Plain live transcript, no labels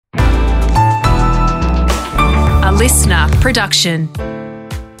listener production.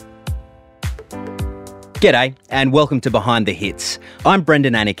 G'day and welcome to Behind the Hits. I'm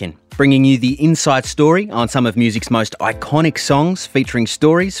Brendan Anakin, bringing you the inside story on some of music's most iconic songs featuring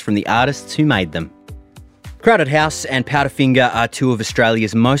stories from the artists who made them. Crowded House and Powderfinger are two of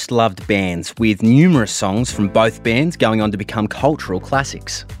Australia's most loved bands, with numerous songs from both bands going on to become cultural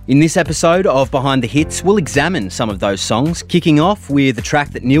classics. In this episode of Behind the Hits, we'll examine some of those songs, kicking off with a track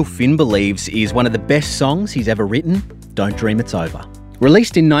that Neil Finn believes is one of the best songs he's ever written, Don't Dream It's Over.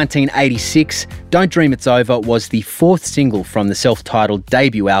 Released in 1986, Don't Dream It's Over was the fourth single from the self-titled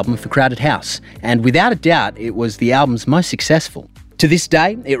debut album for Crowded House, and without a doubt, it was the album's most successful. To this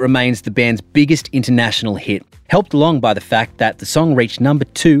day, it remains the band's biggest international hit, helped along by the fact that the song reached number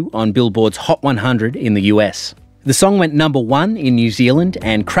 2 on Billboard's Hot 100 in the US. The song went number 1 in New Zealand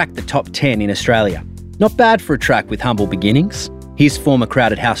and cracked the top 10 in Australia. Not bad for a track with humble beginnings. Here's former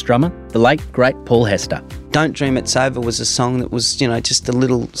Crowded House drummer, the late, great Paul Hester. Don't Dream It's Over was a song that was, just a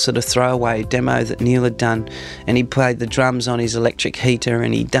little sort of throwaway demo that Neil had done, and he played the drums on his electric heater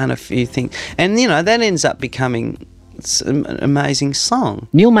and he'd done a few things. And, that ends up becoming an amazing song.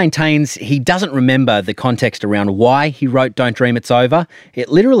 Neil maintains he doesn't remember the context around why he wrote Don't Dream It's Over. It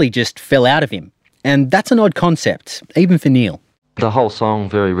literally just fell out of him. And that's an odd concept, even for Neil. The whole song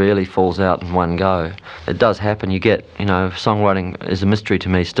very rarely falls out in one go. It does happen. You get, songwriting is a mystery to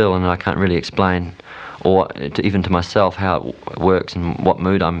me still, and I can't really explain, or even to myself, how it works and what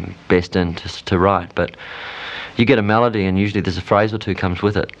mood I'm best in to write. But you get a melody and usually there's a phrase or two comes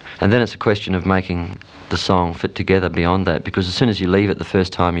with it. And then it's a question of making the song fit together beyond that, because as soon as you leave it the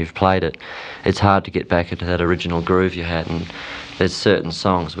first time you've played it, it's hard to get back into that original groove you had. And there's certain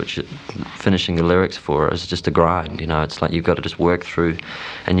songs which finishing the lyrics for is just a grind, it's like you've got to just work through,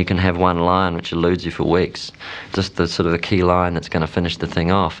 and you can have one line which eludes you for weeks, just the sort of the key line that's going to finish the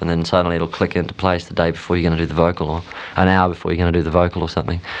thing off, and then suddenly it'll click into place the day before you're going to do the vocal, or an hour before you're going to do the vocal or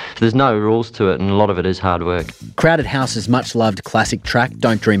something. So there's no rules to it, and a lot of it is hard work. Crowded House's much-loved classic track,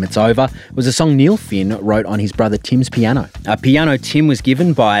 Don't Dream It's Over, was a song Neil Finn wrote on his brother Tim's piano. A piano Tim was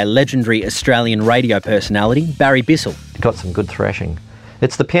given by legendary Australian radio personality Barry Bissell. Got some good thrashing.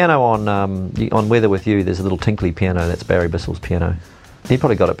 It's the piano on Weather With You. There's a little tinkly piano. That's Barry Bissell's piano. He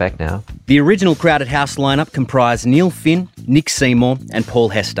probably got it back now. The original Crowded House lineup comprised Neil Finn, Nick Seymour and Paul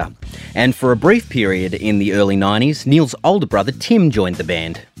Hester. And for a brief period in the early 90s, Neil's older brother Tim joined the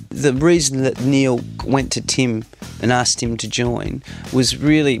band. The reason that Neil went to Tim and asked him to join was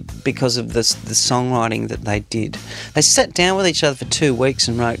really because of the songwriting that they did. They sat down with each other for 2 weeks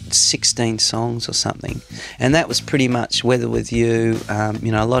and wrote 16 songs or something. And that was pretty much Weather With You.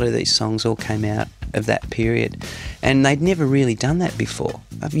 A lot of these songs all came out of that period. And they'd never really done that before.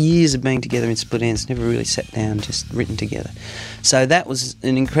 After years of being together in Split Enz, never really sat down, just written together. So that was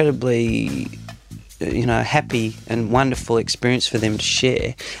an incredibly happy and wonderful experience for them to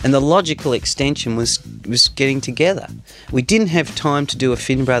share. And the logical extension was getting together. We didn't have time to do a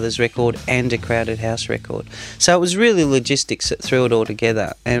Finn Brothers record and a Crowded House record. So it was really logistics that threw it all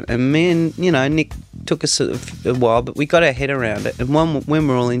together. And me and, Nick took us a while, but we got our head around it. And when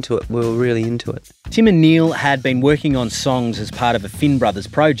we're all into it, we were really into it. Tim and Neil had been working on songs as part of a Finn Brothers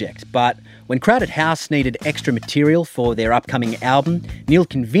project, but when Crowded House needed extra material for their upcoming album, Neil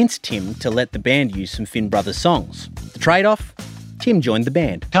convinced Tim to let the band use some Finn Brothers songs. The trade-off? Tim joined the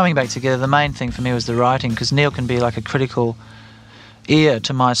band. Coming back together, the main thing for me was the writing, because Neil can be like a critical ear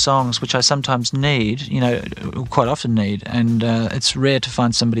to my songs, which I sometimes need, quite often need, and it's rare to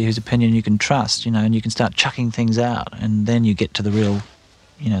find somebody whose opinion you can trust, and you can start chucking things out, and then you get to the real,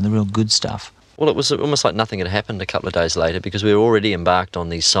 the real good stuff. Well, it was almost like nothing had happened a couple of days later, because we were already embarked on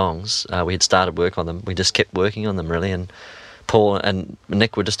these songs. We had started work on them. We just kept working on them, really, and Paul and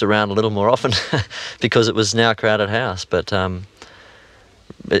Nick were just around a little more often because it was now Crowded House. But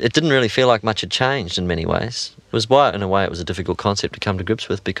it didn't really feel like much had changed in many ways. It was why, in a way, it was a difficult concept to come to grips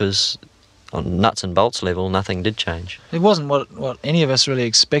with, because on nuts and bolts level, nothing did change. It wasn't what any of us really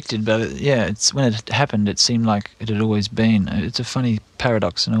expected, but it's when it happened, it seemed like it had always been. It's a funny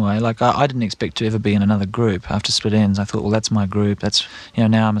paradox in a way. Like I didn't expect to ever be in another group after Split Enz. I thought, well, that's my group. That's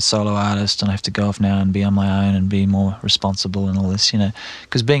now I'm a solo artist and I have to go off now and be on my own and be more responsible and all this.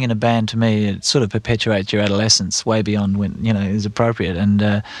 Because being in a band to me, it sort of perpetuates your adolescence way beyond when is appropriate. And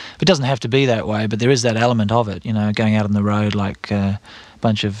it doesn't have to be that way, but there is that element of it. Going out on the road like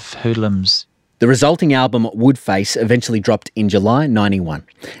bunch of hoodlums. The resulting album, Woodface, eventually dropped in July 91,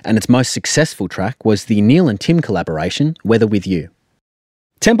 and its most successful track was the Neil and Tim collaboration, Weather With You.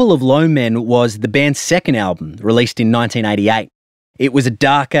 Temple of Low Men was the band's second album, released in 1988. It was a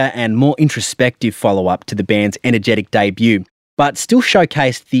darker and more introspective follow-up to the band's energetic debut, but still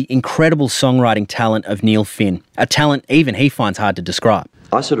showcased the incredible songwriting talent of Neil Finn, a talent even he finds hard to describe.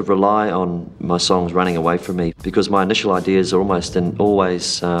 I sort of rely on my songs running away from me because my initial ideas are almost and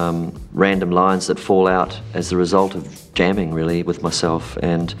always random lines that fall out as the result of jamming really with myself,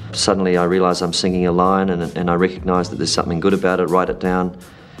 and suddenly I realise I'm singing a line and I recognise that there's something good about it, write it down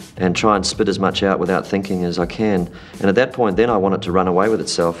and try and spit as much out without thinking as I can. And at that point then I want it to run away with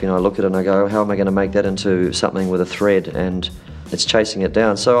itself. I look at it and I go, how am I going to make that into something with a thread? And it's chasing it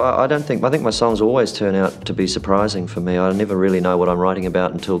down. So I think my songs always turn out to be surprising for me. I never really know what I'm writing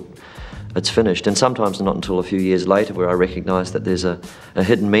about until it's finished, and sometimes not until a few years later where I recognise that there's a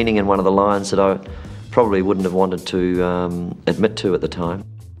hidden meaning in one of the lines that I probably wouldn't have wanted to admit to at the time.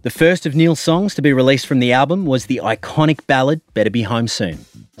 The first of Neil's songs to be released from the album was the iconic ballad Better Be Home Soon.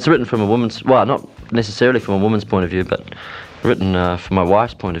 It's written from a woman's, well, not necessarily from a woman's point of view, but written from my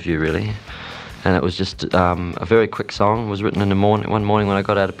wife's point of view really. And it was just a very quick song. It was written in the morning, one morning when I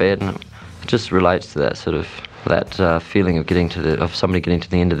got out of bed, and it just relates to that sort of feeling of somebody getting to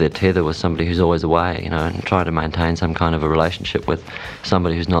the end of their tether with somebody who's always away, and trying to maintain some kind of a relationship with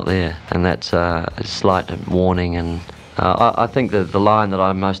somebody who's not there. And that's a slight warning. And I think that the line that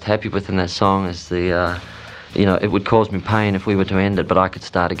I'm most happy with in that song is it would cause me pain if we were to end it, but I could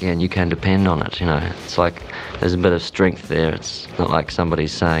start again. You can depend on it. It's like there's a bit of strength there. It's not like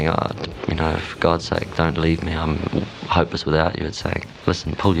somebody's saying, for God's sake, don't leave me. I'm hopeless without you. It's saying,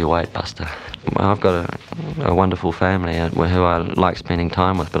 listen, pull your weight, Buster. I've got a wonderful family who I like spending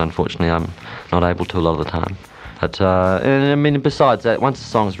time with, but unfortunately I'm not able to a lot of the time. But, besides that, once the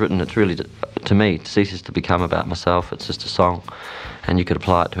song's written, it's really, to me, it ceases to become about myself. It's just a song, and you could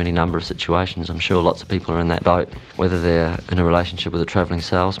apply it to any number of situations. I'm sure lots of people are in that boat, whether they're in a relationship with a travelling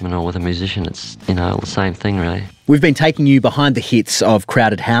salesman or with a musician. It's, the same thing, really. We've been taking you behind the hits of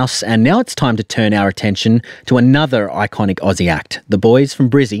Crowded House, and now it's time to turn our attention to another iconic Aussie act, the boys from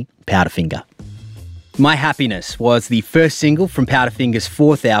Brizzy, Powderfinger. My Happiness was the first single from Powderfinger's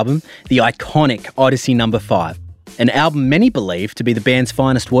fourth album, the iconic Odyssey No. 5, an album many believe to be the band's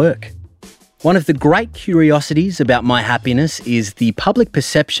finest work. One of the great curiosities about My Happiness is the public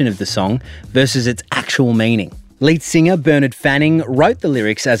perception of the song versus its actual meaning. Lead singer Bernard Fanning wrote the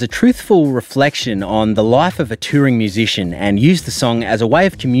lyrics as a truthful reflection on the life of a touring musician and used the song as a way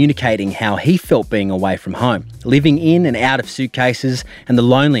of communicating how he felt being away from home, living in and out of suitcases, and the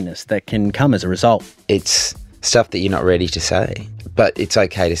loneliness that can come as a result. It's stuff that you're not ready to say, but it's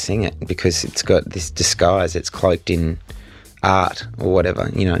okay to sing it because it's got this disguise, it's cloaked in art or whatever,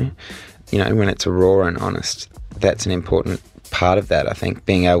 when it's raw and honest. That's an important part of that, I think,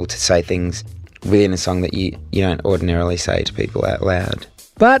 being able to say things within a song that you don't ordinarily say to people out loud.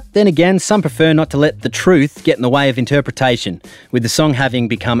 But then again, some prefer not to let the truth get in the way of interpretation, with the song having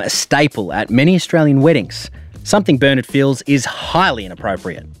become a staple at many Australian weddings, something Bernard feels is highly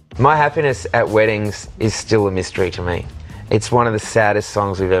inappropriate. My Happiness at weddings is still a mystery to me. It's one of the saddest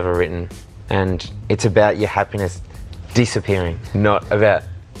songs we've ever written, and it's about your happiness disappearing, not about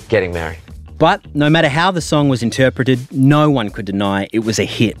getting married. But no matter how the song was interpreted, no one could deny it was a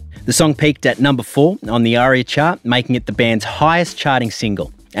hit. The song peaked at number 4 on the ARIA chart, making it the band's highest charting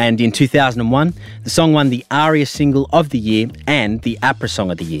single. And in 2001, the song won the ARIA Single of the Year and the APRA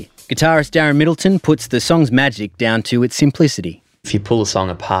Song of the Year. Guitarist Darren Middleton puts the song's magic down to its simplicity. If you pull a song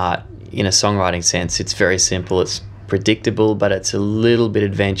apart in a songwriting sense, it's very simple. It's predictable, but it's a little bit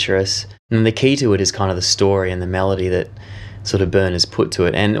adventurous. And the key to it is kind of the story and the melody that sort of Bernard's put to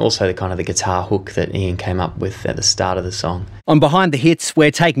it, and also the kind of the guitar hook that Ian came up with at the start of the song. On Behind the Hits, we're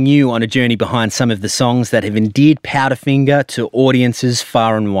taking you on a journey behind some of the songs that have endeared Powderfinger to audiences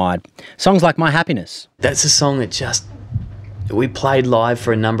far and wide. Songs like My Happiness. That's a song that we played live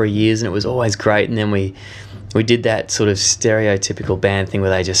for a number of years and it was always great, and then we did that sort of stereotypical band thing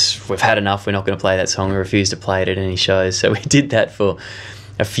where we've had enough, we're not going to play that song, we refuse to play it at any shows. So we did that for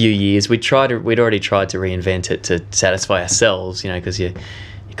a few years. We'd already tried to reinvent it to satisfy ourselves, because you're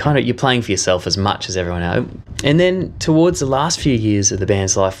playing for yourself as much as everyone else. And then towards the last few years of the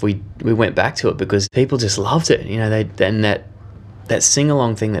band's life, we went back to it because people just loved it. And that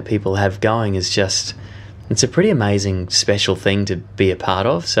sing-along thing that people have going is it's a pretty amazing, special thing to be a part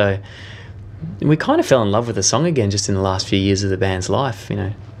of. So we kind of fell in love with the song again just in the last few years of the band's life,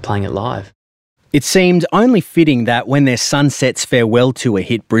 playing it live. It seemed only fitting that when their Sunset's farewell tour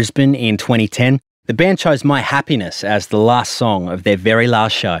hit Brisbane in 2010, the band chose My Happiness as the last song of their very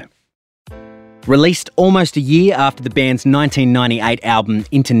last show. Released almost a year after the band's 1998 album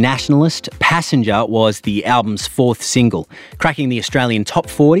Internationalist, Passenger was the album's fourth single, cracking the Australian Top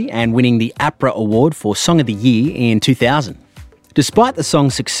 40 and winning the APRA Award for Song of the Year in 2000. Despite the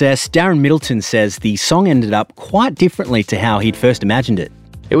song's success, Darren Middleton says the song ended up quite differently to how he'd first imagined it.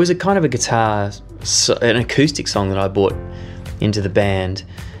 It was a kind of a guitar, an acoustic song that I brought into the band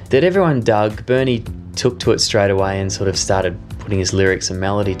that everyone dug. Bernie took to it straight away and sort of started putting his lyrics and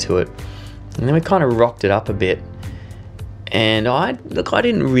melody to it. And then we kind of rocked it up a bit. And I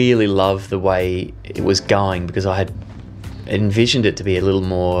didn't really love the way it was going because I had envisioned it to be a little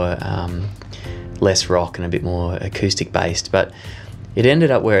more less rock and a bit more acoustic based, but it ended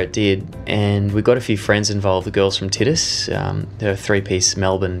up where it did, and we got a few friends involved, the girls from Titus. They're a 3-piece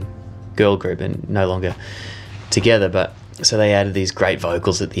Melbourne girl group and no longer together, but so they added these great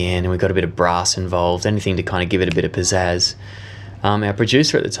vocals at the end, and we got a bit of brass involved, anything to kind of give it a bit of pizzazz. Our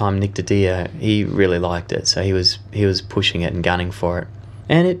producer at the time, Nick DeDia, he really liked it, so he was pushing it and gunning for it,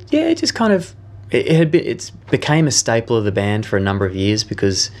 and it just kind of it became a staple of the band for a number of years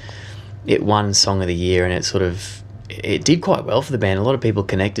because it won Song of the Year, and it did quite well for the band. A lot of people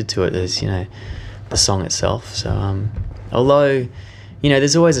connected to it as, the song itself. So although,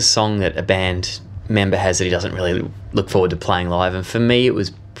 there's always a song that a band member has that he doesn't really look forward to playing live, and for me it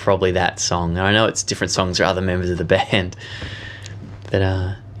was probably that song. And I know it's different songs for other members of the band,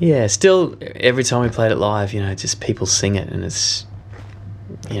 but still every time we played it live, just people sing it, and it's,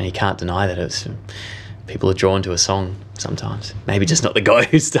 you can't deny that people are drawn to a song sometimes. Maybe just not the guy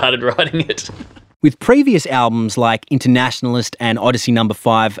who started writing it. With previous albums like Internationalist and Odyssey No.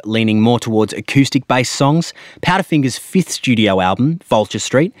 5 leaning more towards acoustic-based songs, Powderfinger's 5th studio album, Vulture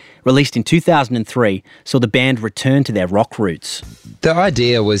Street, released in 2003, saw the band return to their rock roots. The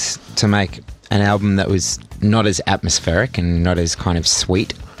idea was to make an album that was not as atmospheric and not as kind of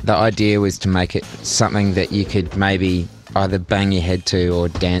sweet. The idea was to make it something that you could maybe either bang your head to or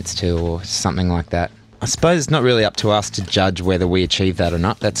dance to or something like that. I suppose it's not really up to us to judge whether we achieve that or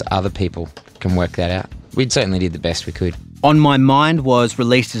not. That's other people can work that out. We certainly did the best we could. On My Mind was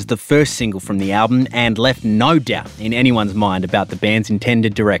released as the first single from the album and left no doubt in anyone's mind about the band's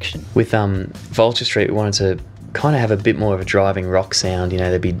intended direction. With Vulture Street, we wanted to kind of have a bit more of a driving rock sound.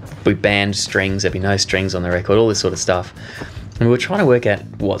 There'd be band strings, there'd be no strings on the record, all this sort of stuff. And we were trying to work out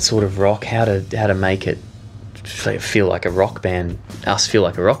what sort of rock, how to make it feel like a rock band, us feel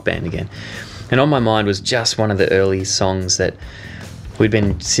like a rock band again. And On My Mind was just one of the early songs that we'd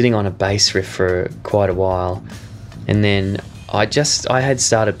been sitting on a bass riff for quite a while, and then I had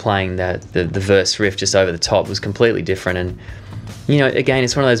started playing the verse riff just over the top. It was completely different, and again,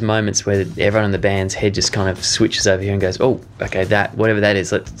 it's one of those moments where everyone in the band's head just kind of switches over here and goes, oh, okay, that, whatever that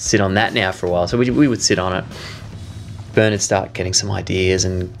is, let's sit on that now for a while. So we would sit on it. Bern would start getting some ideas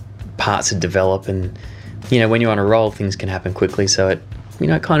and parts would develop, and when you're on a roll, things can happen quickly, so it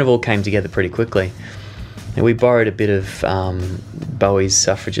kind of all came together pretty quickly. And we borrowed a bit of Bowie's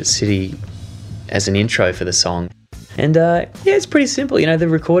Suffragette City as an intro for the song. And it's pretty simple. The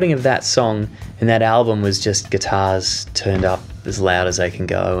recording of that song and that album was just guitars turned up as loud as they can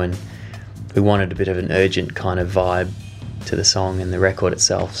go, and we wanted a bit of an urgent kind of vibe to the song and the record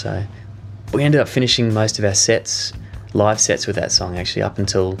itself. So we ended up finishing most of our sets, live sets, with that song actually up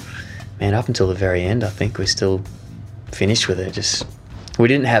until the very end. I think we still finished with it. We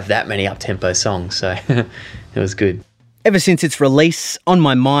didn't have that many up-tempo songs, so it was good. Ever since its release, On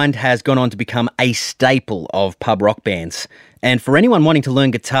My Mind has gone on to become a staple of pub rock bands. And for anyone wanting to learn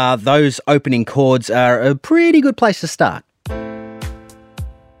guitar, those opening chords are a pretty good place to start.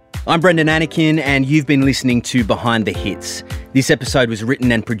 I'm Brendan Anakin, and you've been listening to Behind the Hits. This episode was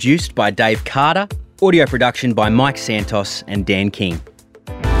written and produced by Dave Carter, audio production by Mike Santos and Dan King.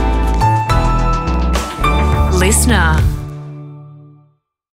 Listener.